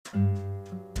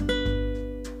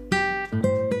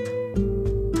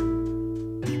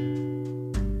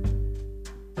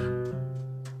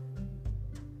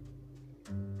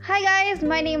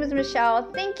my name is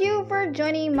Michelle. Thank you for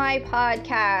joining my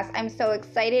podcast. I'm so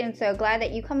excited and so glad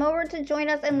that you come over to join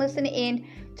us and listen in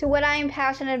to what I am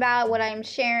passionate about, what I'm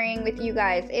sharing with you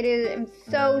guys. I'm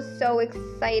so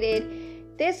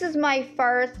excited. This is my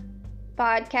first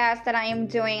podcast that I am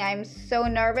doing. I'm so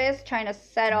nervous trying to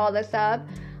set all this up.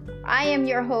 I am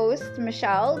your host,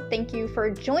 Michelle. Thank you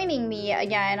for joining me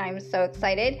again. I'm so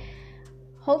excited.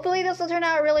 Hopefully this will turn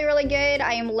out really good.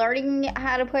 I am learning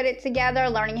how to put it together,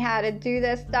 learning how to do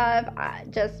this stuff.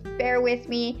 Just bear with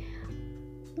me.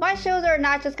 My shows are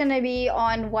not just going to be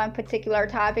on one particular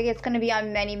topic. It's going to be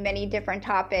on many different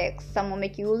topics. Some will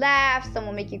make you laugh, some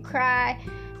will make you cry.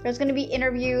 There's going to be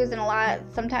interviews and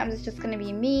sometimes it's just going to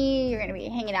be me. You're going to be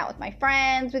hanging out with my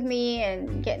friends with me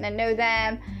and getting to know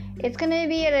them. It's going to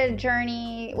be a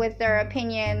journey with their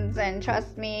opinions, and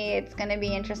trust me, it's going to be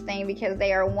interesting because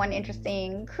they are one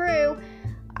interesting crew.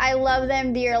 I love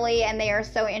them dearly, and they are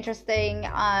so interesting.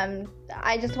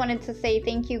 I just wanted to say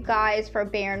thank you guys for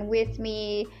bearing with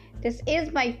me. This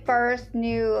is my first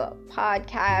new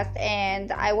podcast,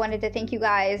 and I wanted to thank you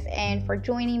guys and for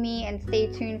joining me, and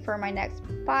stay tuned for my next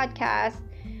podcast.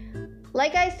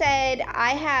 Like I said, I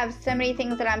have so many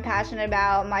things that I'm passionate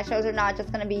about. My shows are not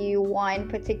just going to be one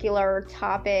particular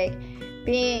topic.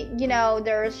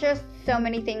 There's just so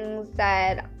many things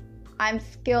that I'm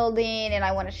skilled in and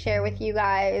I want to share with you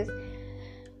guys.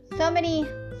 So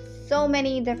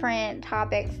many different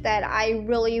topics that I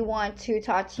really want to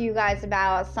talk to you guys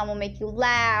about. Some will make you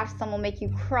laugh, some will make you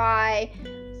cry.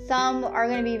 Some are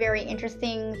going to be very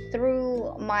interesting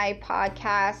through my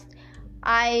podcast.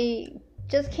 I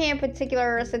just can't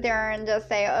particularly sit there and just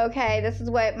say, okay, this is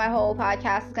what my whole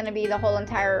podcast is going to be the whole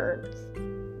entire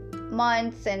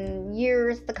months and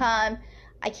years to come.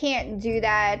 I can't do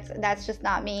that. That's just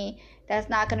not me. That's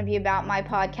not going to be about my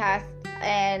podcast.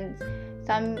 And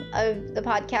some of the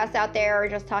podcasts out there are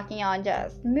just talking on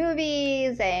just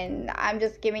movies, and I'm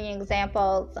just giving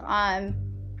examples. And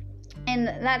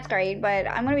that's great, but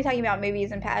I'm going to be talking about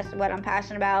movies and what I'm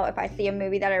passionate about. If I see a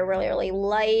movie that I really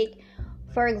like,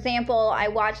 for example, I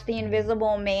watched The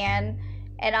Invisible Man,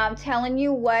 and I'm telling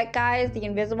you what, guys, The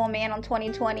Invisible Man on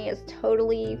 2020 is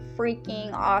totally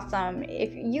freaking awesome.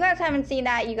 If you guys haven't seen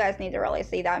that, you guys need to really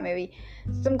see that movie.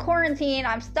 Some quarantine,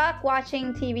 I'm stuck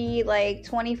watching TV like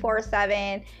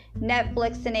 24/7,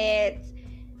 Netflix in it,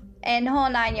 and the whole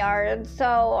 9 yards.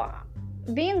 So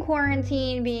being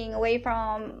quarantined, being away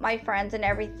from my friends and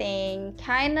everything,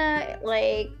 kind of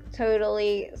like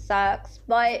totally sucks,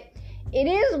 but it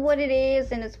is what it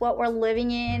is, and it's what we're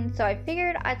living in. So I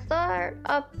figured I'd start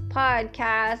a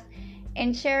podcast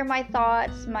and share my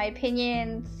thoughts, my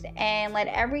opinions, and let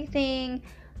everything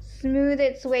smooth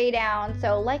its way down.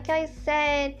 So like I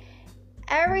said,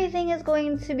 everything is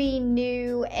going to be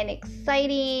new and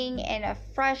exciting and a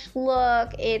fresh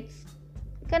look. It's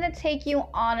going to take you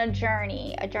on a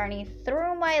journey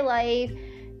through my life,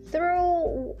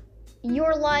 through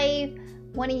your life.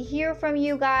 Want to hear from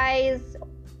you guys,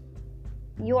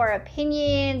 your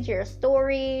opinions, your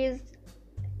stories.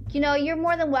 You're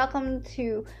more than welcome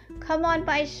to come on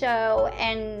my show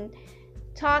and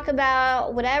talk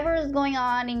about whatever is going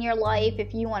on in your life.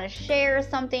 If you want to share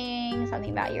something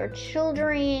about your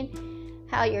children,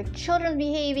 how your children's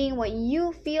behaving, what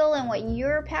you feel and what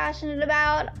you're passionate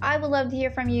about, I would love to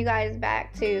hear from you guys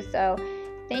back too. So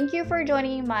thank you for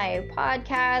joining my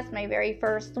podcast, my very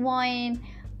first one.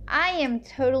 I am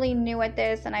totally new at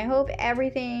this, and I hope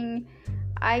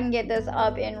I can get this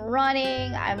up and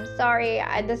running. I'm sorry,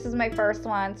 this is my first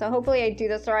one, so hopefully I do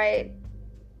this right,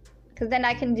 because then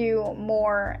I can do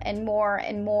more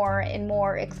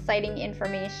exciting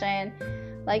information.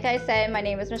 Like I said, my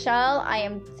name is Michelle. I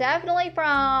am definitely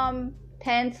from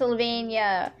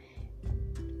Pennsylvania.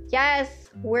 Yes,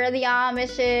 where the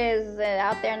Amish is,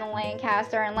 out there in the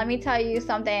Lancaster. And let me tell you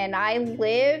something, I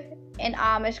live in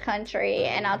Amish country,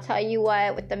 and I'll tell you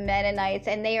what, with the Mennonites,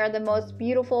 and they are the most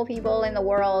beautiful people in the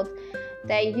world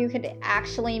that you could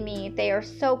actually meet. They are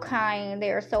so kind, they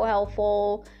are so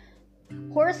helpful.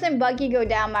 Horse and buggy go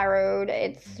down my road.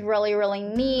 It's really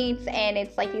neat, and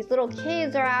it's like these little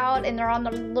kids are out and they're on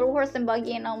the little horse and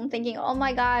buggy, and I'm thinking, oh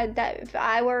my god, that if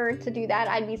I were to do that,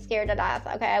 I'd be scared to death.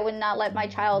 Okay, I would not let my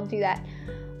child do that.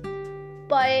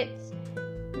 But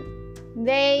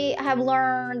they have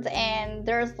learned, and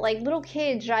there's like little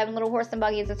kids driving little horse and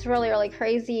buggies. It's really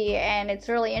crazy, and it's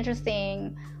really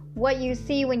interesting what you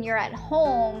see when you're at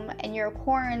home and you're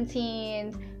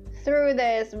quarantined through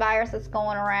this virus that's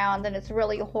going around, and it's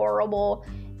really horrible.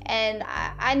 And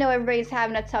I know everybody's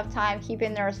having a tough time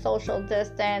keeping their social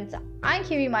distance. I'm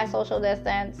keeping my social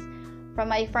distance from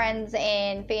my friends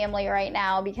and family right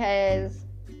now because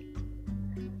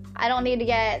I don't need to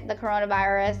get the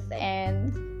coronavirus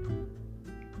and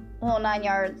the whole 9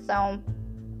 yards. So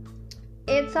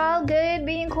it's all good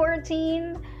being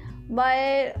quarantined,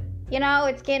 but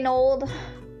it's getting old,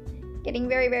 getting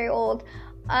very, very old.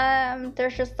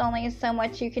 There's just only so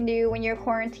much you can do when you're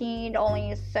quarantined,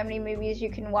 only so many movies you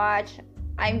can watch.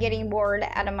 I'm getting bored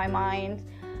out of my mind.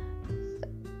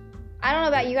 I don't know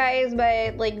about you guys,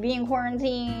 but like being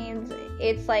quarantined,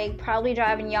 it's like probably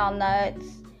driving y'all nuts.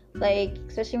 Like,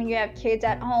 especially when you have kids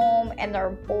at home and they're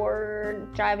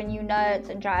bored, driving you nuts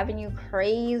and driving you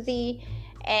crazy,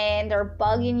 and they're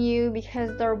bugging you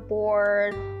because they're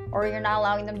bored, or you're not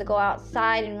allowing them to go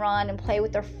outside and run and play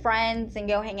with their friends and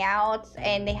go hang out,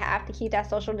 and they have to keep that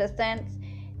social distance.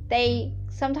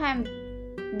 Sometimes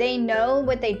they know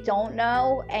what they don't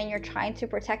know, and you're trying to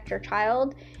protect your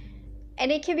child,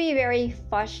 and it can be very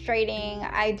frustrating.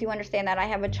 I do understand that. I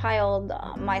have a child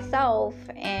myself,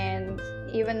 and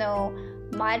even though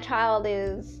my child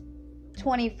is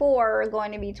 24,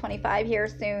 going to be 25 here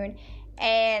soon,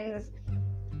 and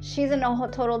she's in a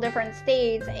total different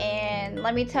state, and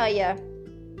let me tell you,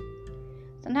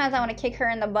 sometimes I want to kick her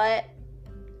in the butt,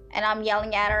 and I'm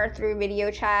yelling at her through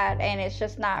video chat, and it's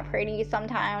just not pretty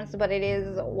sometimes, but it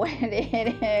is what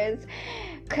it is,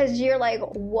 because you're like,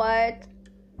 what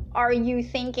are you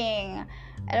thinking?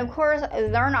 And of course,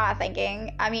 they're not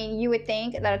thinking. I mean, you would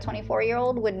think that a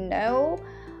 24-year-old would know,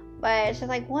 but she's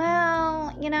like,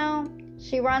 well,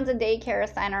 she runs a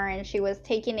daycare center, and she was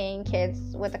taking in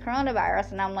kids with the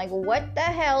coronavirus, and I'm like, what the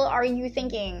hell are you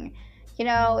thinking?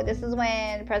 This is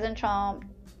when President Trump,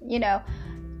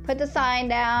 put the sign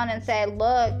down and said,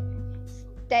 look,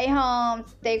 stay home,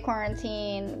 stay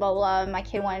quarantined, blah, blah. My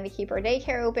kid wanted to keep her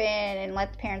daycare open and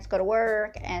let the parents go to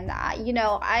work, and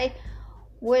I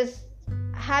was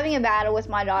having a battle with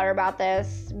my daughter about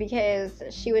this because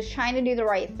she was trying to do the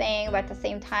right thing, but at the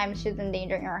same time, she was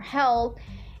endangering her health.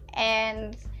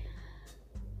 And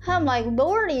I'm like,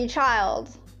 Lordy, child.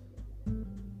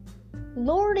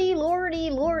 Lordy.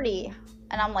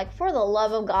 And I'm like, for the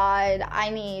love of God, I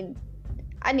need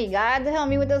God to help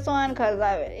me with this one, because,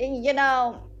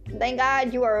 thank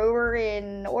God you are over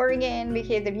in Oregon,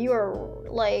 because if you were,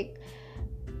 like,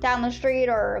 down the street,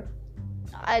 or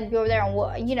I'd go over there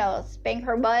and, spank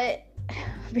her butt,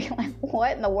 be like,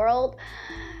 what in the world?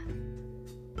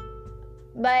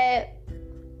 But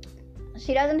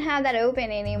she doesn't have that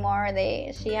open anymore.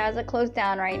 She has it closed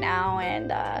down right now,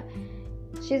 and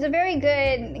she's a very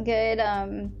good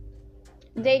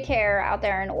daycare out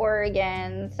there in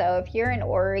Oregon. So if you're in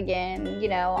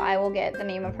Oregon, I will get the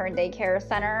name of her daycare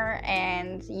center,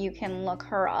 and you can look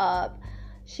her up.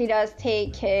 She does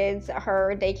take kids.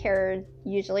 Her daycare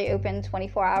usually open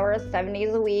 24 hours, 7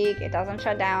 days a week. It doesn't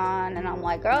shut down. And I'm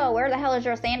like, oh, where the hell is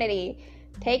your sanity?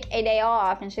 Take a day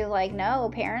off. And she's like,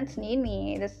 no, parents need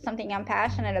me. This is something I'm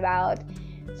passionate about.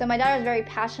 So my daughter's very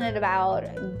passionate about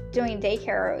doing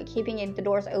daycare, keeping the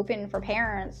doors open for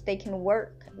parents. They can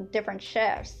work different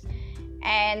shifts,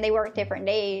 and they work different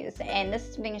days. And this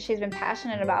is something she's been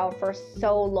passionate about for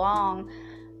so long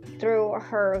through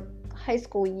her high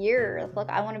school years. Look,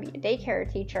 I want to be a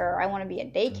daycare teacher. I want to be a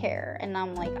daycare. And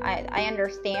I'm like, I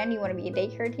understand you want to be a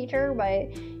daycare teacher, but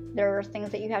there's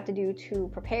things that you have to do to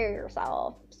prepare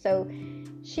yourself. So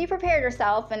she prepared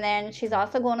herself, and then she's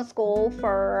also going to school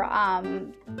for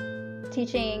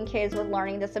teaching kids with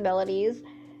learning disabilities.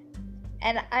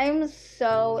 And I'm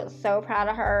so proud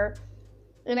of her.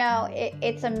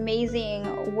 It's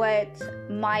amazing what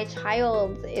my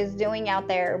child is doing out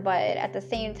there, but at the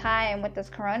same time, with this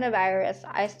coronavirus,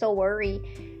 I still worry.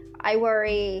 I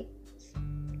worry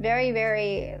very,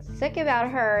 very sick about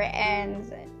her,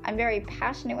 and I'm very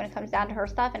passionate when it comes down to her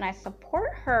stuff, and I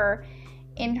support her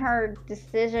in her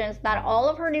decisions. Not all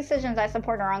of her decisions I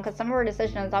support her on, because some of her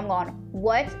decisions I'm going,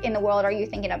 what in the world are you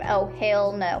thinking of? Oh,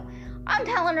 hell no. I'm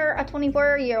telling her, a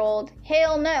 24-year-old,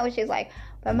 hell no. She's like,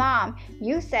 but Mom,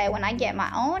 you said when I get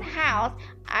my own house,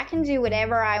 I can do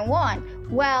whatever I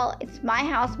want. Well, it's my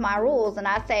house, my rules. And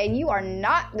I said, you are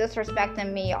not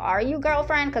disrespecting me, are you,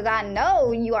 girlfriend? Because I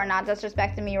know you are not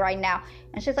disrespecting me right now.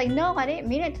 And she's like, no, I didn't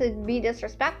mean it to be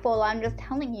disrespectful. I'm just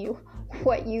telling you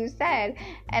what you said.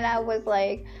 And I was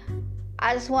like,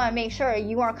 I just want to make sure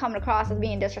you weren't coming across as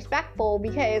being disrespectful,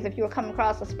 because if you were coming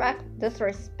across as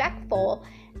disrespectful,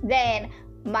 then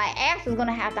my ass is going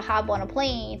to have to hop on a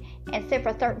plane and sit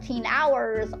for 13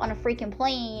 hours on a freaking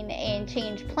plane and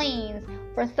change planes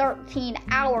for 13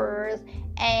 hours.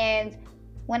 And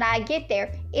when I get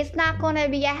there, it's not going to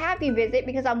be a happy visit,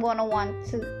 because I'm going to want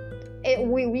to,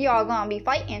 we are going to be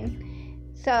fighting.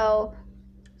 So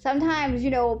sometimes,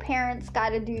 parents got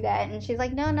to do that. And she's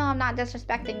like, no, I'm not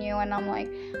disrespecting you. And I'm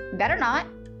like, better not.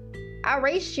 I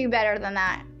raised you better than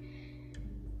that.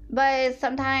 But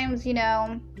sometimes,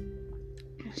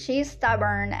 she's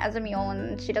stubborn as a mule,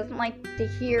 and she doesn't like to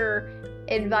hear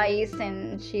advice,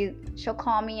 and she'll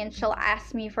call me and she'll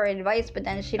ask me for advice, but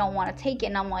then she don't want to take it.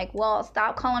 And I'm like, well,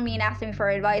 stop calling me and asking me for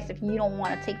advice if you don't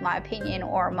want to take my opinion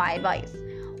or my advice.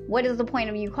 What is the point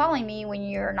of you calling me when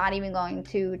you're not even going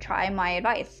to try my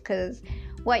advice? Because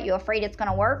what, you afraid it's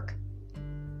gonna work?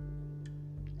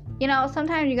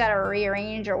 Sometimes you gotta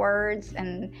rearrange your words.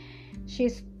 And she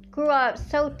grew up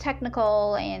so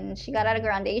technical, and she got out of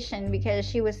Groundation because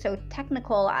she was so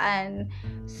technical and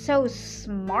so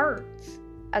smart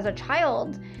as a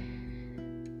child.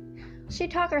 She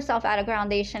talked herself out of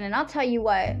Groundation, and I'll tell you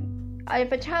what,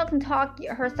 if a child can talk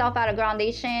herself out of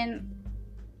Groundation,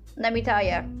 let me tell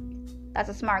you, that's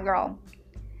a smart girl.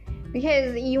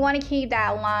 Because you want to keep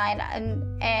that line,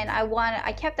 and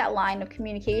I kept that line of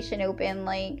communication open.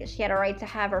 Like, she had a right to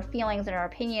have her feelings and her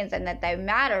opinions, and that they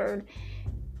mattered.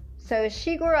 So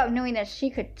she grew up knowing that she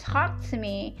could talk to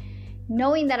me,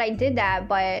 knowing that I did that.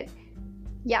 But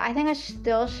yeah, I think I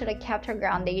still should have kept her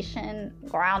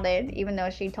grounded, even though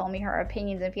she told me her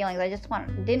opinions and feelings. I just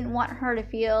didn't want her to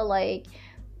feel like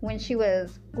when she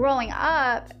was growing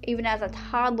up, even as a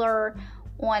toddler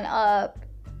on up,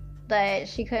 that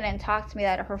she couldn't talk to me,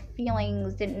 that her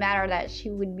feelings didn't matter, that she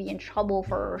would be in trouble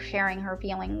for sharing her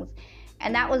feelings.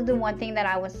 And that was the one thing that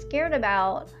I was scared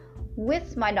about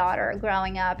with my daughter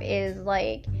growing up, is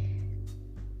like,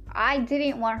 I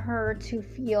didn't want her to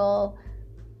feel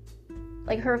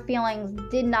like her feelings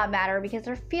did not matter, because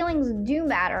her feelings do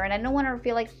matter, and I don't want her to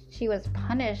feel like she was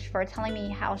punished for telling me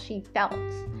how she felt.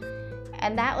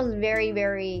 And that was very,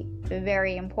 very,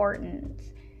 very important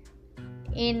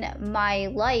in my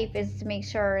life, is to make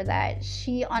sure that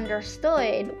she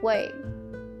understood what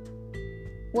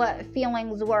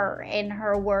feelings were, and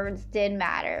her words did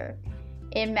matter.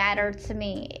 It mattered to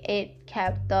me. It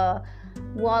kept the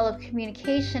wall of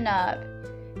communication up.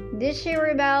 Did she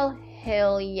rebel?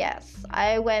 Hell yes.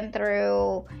 I went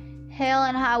through hell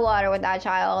and high water with that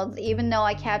child. Even though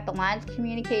I kept the lines of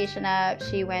communication up,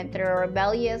 she went through a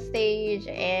rebellious stage.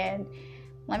 And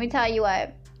let me tell you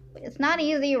what, it's not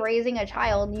easy raising a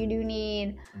child. You do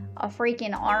need a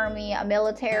freaking army, a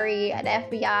military, an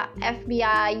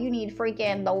FBI. You need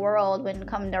freaking the world when it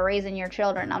comes to raising your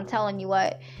children. I'm telling you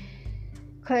what.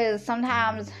 Because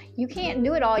sometimes you can't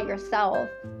do it all yourself.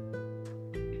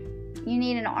 You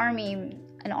need an army.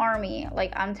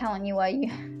 Like, I'm telling you what,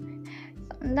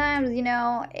 sometimes,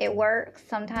 it works.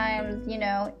 Sometimes,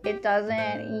 it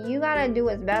doesn't. You gotta do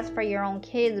what's best for your own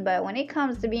kids. But when it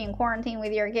comes to being quarantined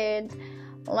with your kids,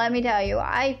 let me tell you,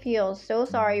 I feel so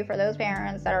sorry for those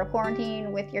parents that are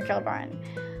quarantined with your children.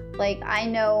 Like, I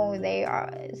know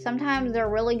sometimes they're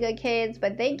really good kids,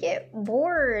 but they get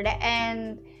bored,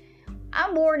 and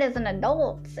I'm bored as an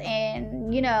adult,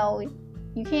 and, you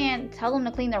can't tell them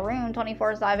to clean their room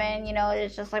 24/7,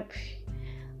 it's just like,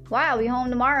 wow, I'll be home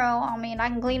tomorrow. I mean, I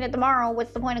can clean it tomorrow.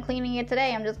 What's the point of cleaning it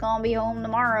today? I'm just gonna be home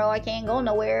tomorrow. I can't go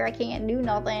nowhere. I can't do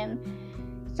nothing.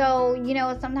 So,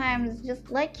 sometimes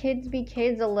just let kids be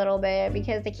kids a little bit,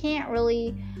 because they can't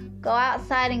really go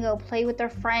outside and go play with their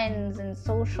friends and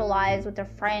socialize with their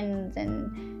friends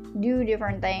and do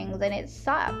different things, and it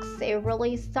sucks. It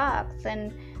really sucks.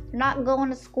 And they're not going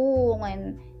to school,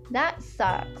 and that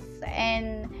sucks.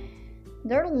 And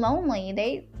they're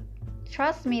lonely.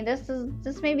 Trust me, this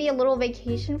may be a little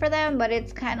vacation for them, but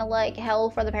it's kind of like hell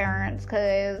for the parents,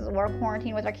 because we're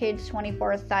quarantined with our kids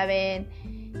 24/7,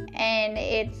 and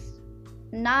it's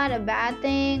not a bad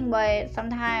thing, but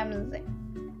sometimes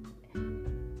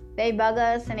they bug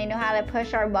us and they know how to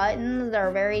push our buttons.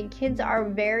 Kids are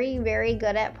very, very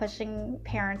good at pushing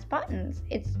parents' buttons.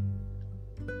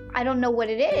 I don't know what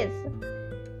it is.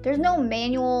 There's no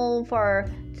manual for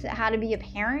how to be a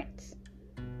parent.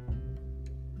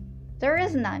 There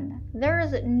is none. There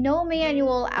is no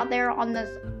manual out there on this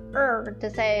earth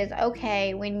that says,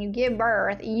 okay, when you give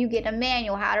birth, you get a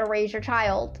manual how to raise your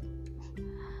child.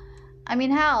 I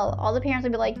mean, hell, all the parents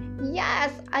would be like,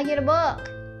 yes, I get a book.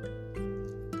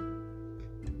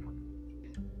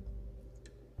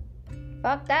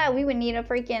 Fuck that, we would need a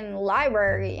freaking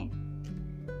library.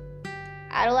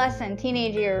 Adolescent,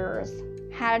 teenage years,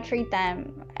 how to treat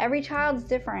them. Every child's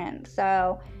different,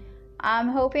 so I'm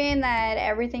hoping that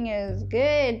everything is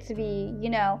good. To be,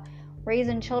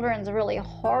 raising children is really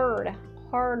hardcore.